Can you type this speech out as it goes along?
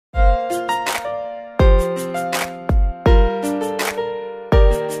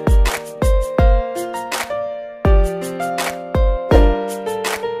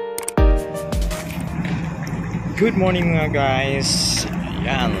Good morning mga guys.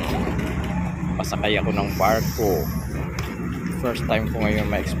 Ayan, pasakay ako ng barko. First time ko ngayon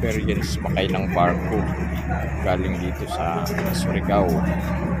ma-experience makay ng barko. Galing dito sa Surigao,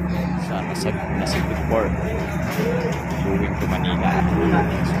 sa Nasipit Port, going to Manila.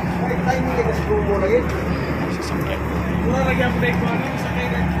 Sasakyan.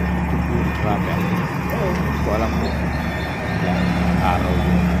 Grabe. Hindi ko alam po. Araw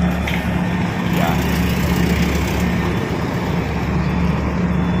yun. Yan.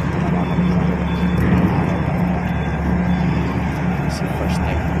 Kasi first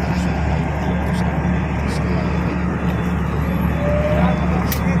time ko sumakay dito sa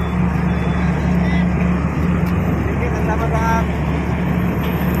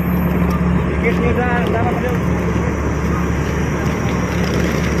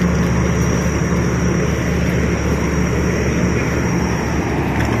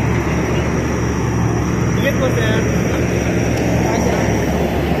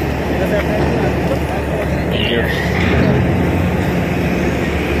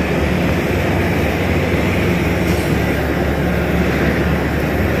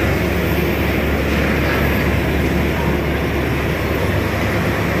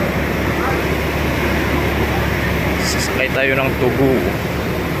tayo ng tubo.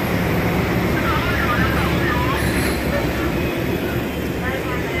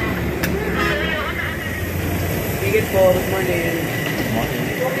 Higit po, good morning.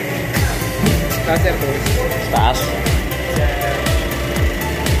 Taas po. Taas?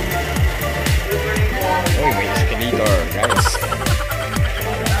 Uy, may escalator, guys.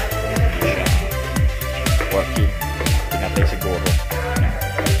 Working. Pinatay siguro.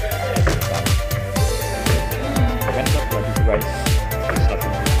 Guys.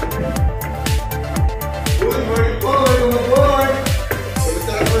 Good morning po, good morning.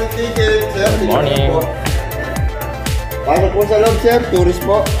 Kumusta na po yung ticket, sir? Good morning. Paano po sa loob, sir? Tourist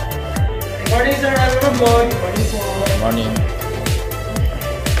po. Good morning, sir. Ano na po? Good morning po. Good morning.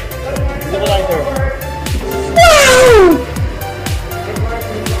 Dito po lang, sir.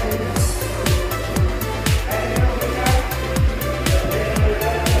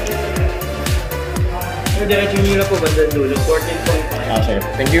 Diretso nyo na po bandang dulo, 14.5. Ah, sir.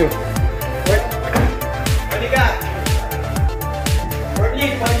 Thank you.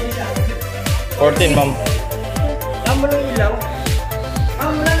 14, ma'am. Tama lang ilaw.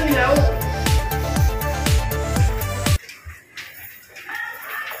 Tama lang ilaw.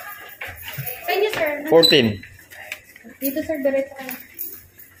 Sa inyo, sir. 14. Dito, sir, diretso ka na.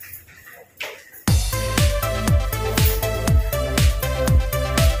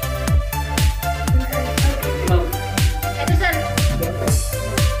 Ito, sir.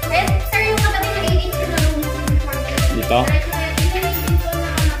 Sir, yung katabi na 8 inches na room. Dito?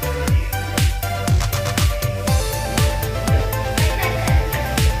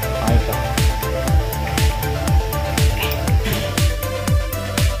 Ah, ito.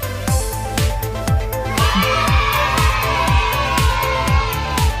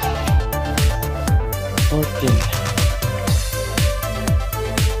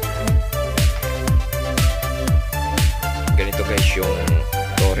 Ganito guys yung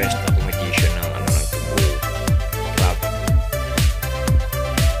tourist accommodation ng ano ng Tubo Club.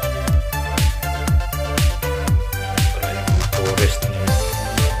 Tourist nila.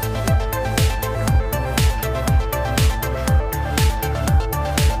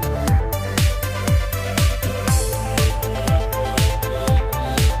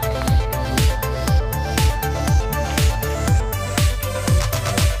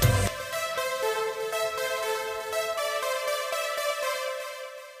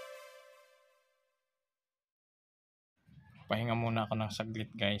 Pahinga muna ako ng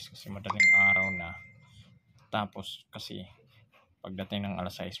saglit guys kasi madaling araw na. Tapos kasi pagdating ng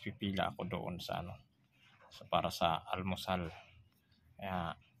alas 6 pipila ako doon sa ano para sa almusal.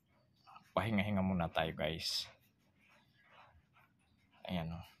 Kaya pahinga-hinga muna tayo guys.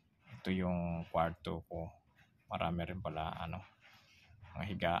 Ayan o. Ito yung kwarto ko. Marami rin pala ano mga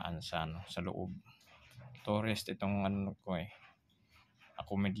higaan sa ano sa loob. Tourist itong ano ko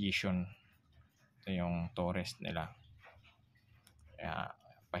accommodation. Ito yung tourist nila. Kaya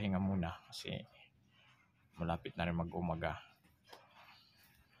pahinga muna kasi malapit na rin mag-umaga.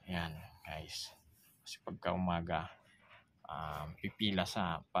 Ayan guys. Kasi pagka umaga pipila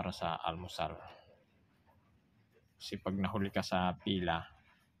para sa almusal. Kasi pag nahuli ka sa pila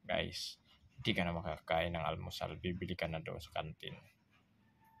guys, hindi ka na makakain ng almusal. Bibili ka na doon sa kantin.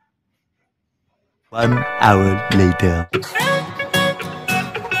 1 hour later.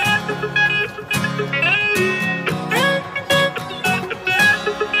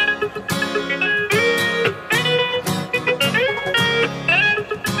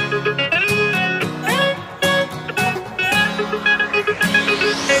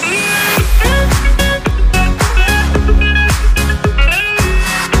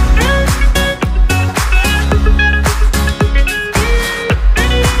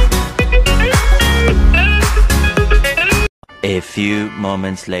 A few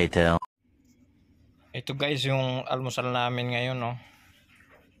moments later. Ito guys yung almusal namin ngayon, no.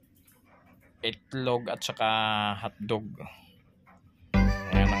 Itlog at saka hotdog.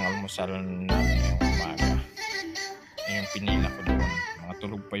 Ayan ang almusal namin ngayong umaga. Ayan yung pinila ko doon. Mga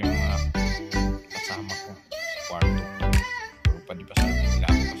tulog pa yung mga kasama ko sa kwarto. Tulog pa, di ba, sa pinila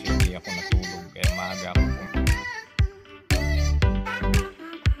ko kasi hindi ako natulog. Kaya maaga ako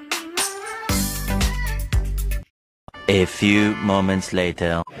A few moments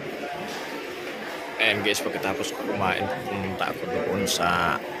later. Ayan guys, pagkatapos ko kumain, pumunta ako doon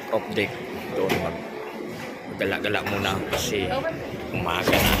sa off deck. Doon maggala-gala muna kasi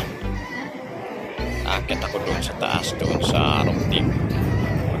umaga na. Aakyat ako doon sa taas, doon sa roof deck.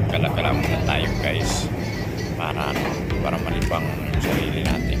 Maggala-gala muna tayo guys. Para malibang yung sarili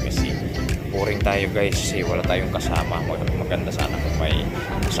natin kasi boring tayo guys kasi wala tayong kasama. Maganda sana kung may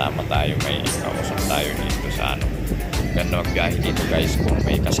kasama tayo, may kausap tayo dito sa ano. Ganda magbiyahe dito guys kung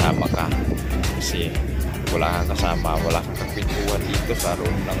may kasama ka kasi wala kang kasama, wala kang kakwentuhan dito sa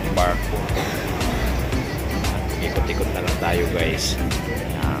room ng barko. Ikot-ikot na lang tayo guys.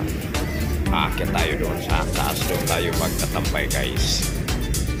 Aakyat tayo doon sa taas, doon tayo magtatambay guys.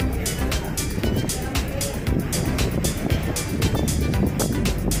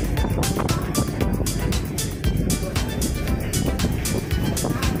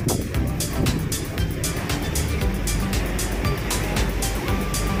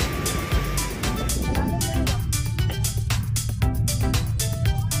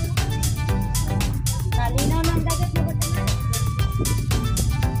 Nalinaw ng dagat mo ba?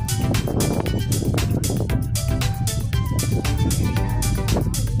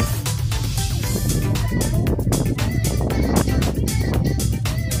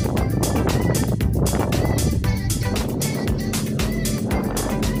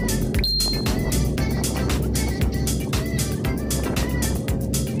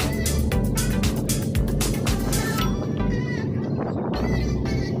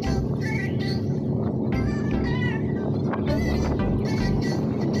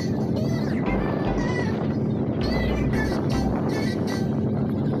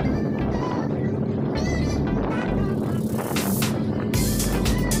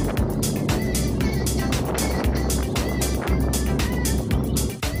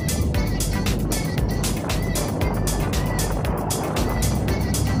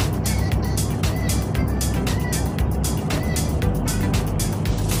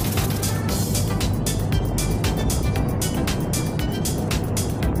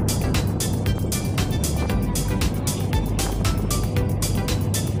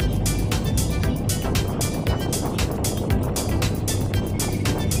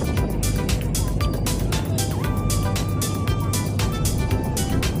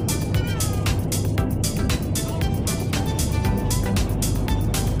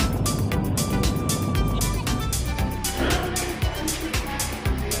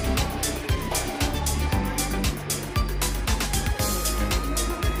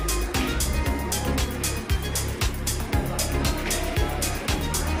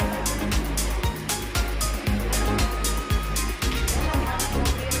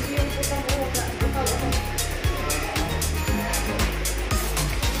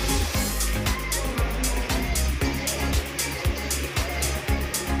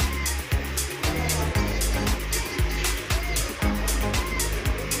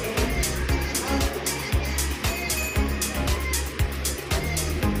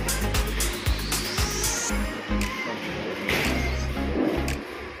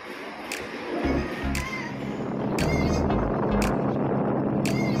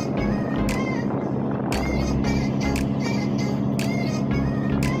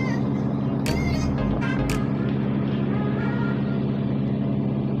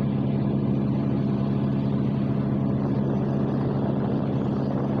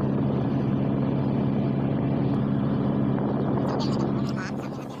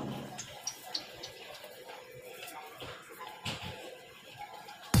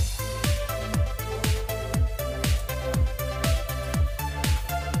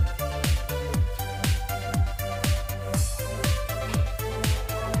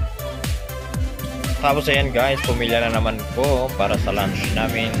 Tapos ayan guys, pumila na naman po para sa lunch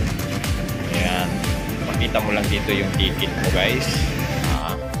namin. Ayan, makita mo lang dito yung ticket mo guys.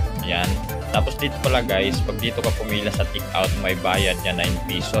 Ayan. Tapos dito pala guys, pag dito ka pumila sa take out, may bayad niya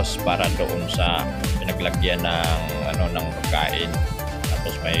 9 pesos para doon sa pinaglagyan ng ng pagkain.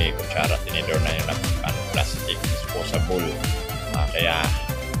 Tapos may kutsara, tinidor na yun ng plastic, disposable. Kaya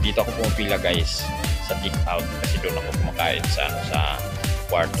dito ako pumipila guys sa take out kasi doon ako kumakain sa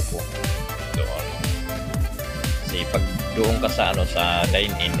kwarto ko doon. Kasi pag doon ka sa sa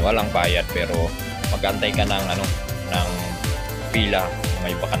dine-in, walang bayad pero mag-antay ka ng ng pila,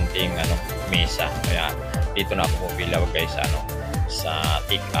 may bakanting mesa. Kaya dito na ako pumila guys sa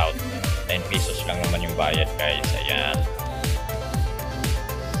take out. 10 pesos lang naman yung bayad guys. Ayan.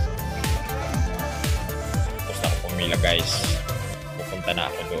 Tapos na ako pumila guys. Pupunta na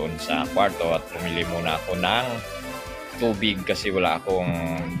ako doon sa kwarto at pumili muna ako ng tubig kasi wala akong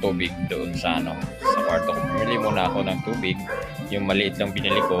tubig doon sa sa kwarto ko. Pumili muna ako ng tubig. Yung maliit lang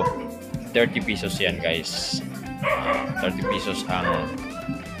binili ko, 30 pesos yan guys. 30 pesos ang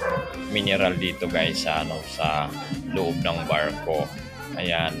mineral dito guys sa sa loob ng barko.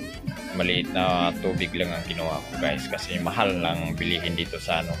 Ayan, maliit na tubig lang ang kinuha ko guys kasi mahal lang bilihin dito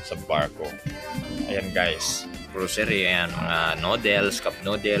sa sa barko. Ayan guys, grocery, ayan, mga noodles, cup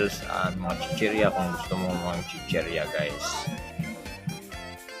noodles, mga chichirya kung gusto mo mga chichirya guys.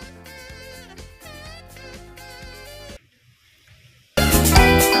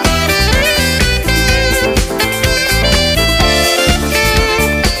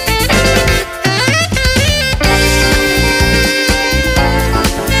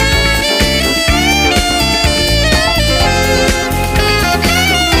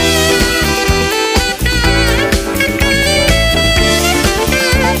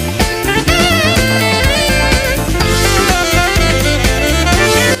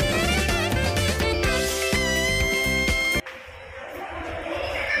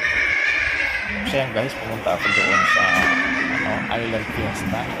 So yan guys, pumunta ako doon sa Island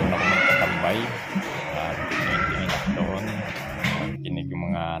Fiesta. Doon ako magtatambay. Tingin ako doon. Kinig yung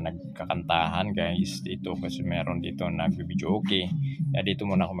mga nagkakantahan guys dito kasi meron dito nagbibidyo okay. Kaya dito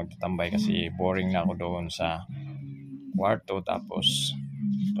muna ako magtatambay kasi boring na ako doon sa kwarto. Tapos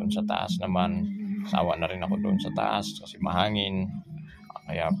doon sa taas naman, sawa na rin ako doon sa taas kasi mahangin.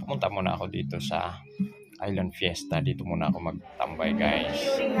 Kaya pumunta muna ako dito sa Island Fiesta. Dito muna ako magtambay guys.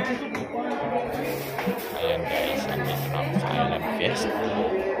 Ayan guys, andito na ako sa Island Fiesta.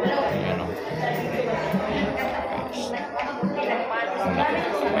 Ayan o. Guys, muna ako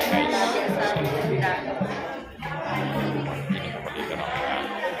magtambay guys. Hindi ko pa dito na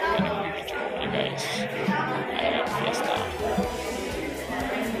nagbibidyo okay guys. Island Fiesta.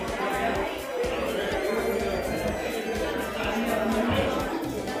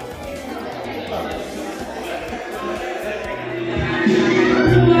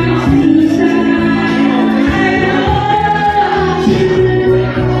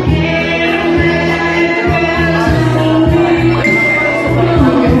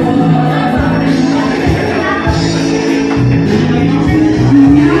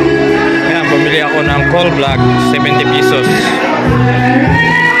 Call vlog 70 pesos.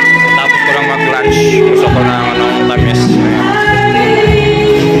 Tapos ko lang mag-lunch. Gusto ko na tamis.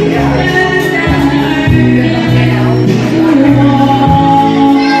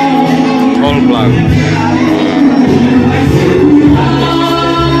 Call vlog.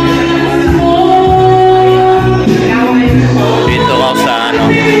 Dito ako sa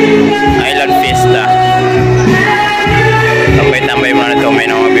Island Fiesta. Tambay-tambay mo na ito.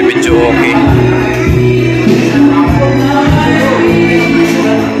 May bibidyo okay.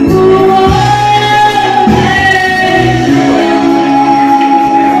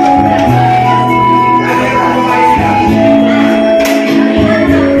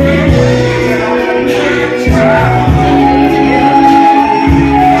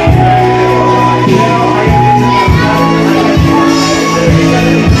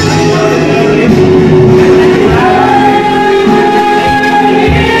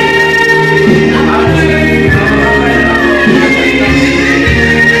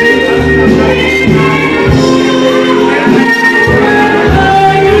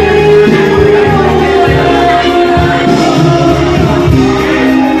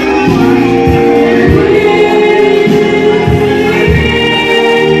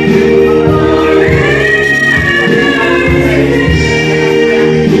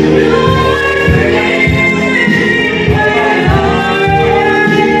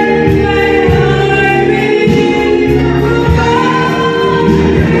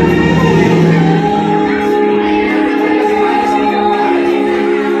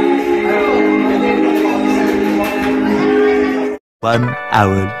 One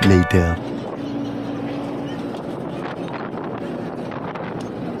hour later.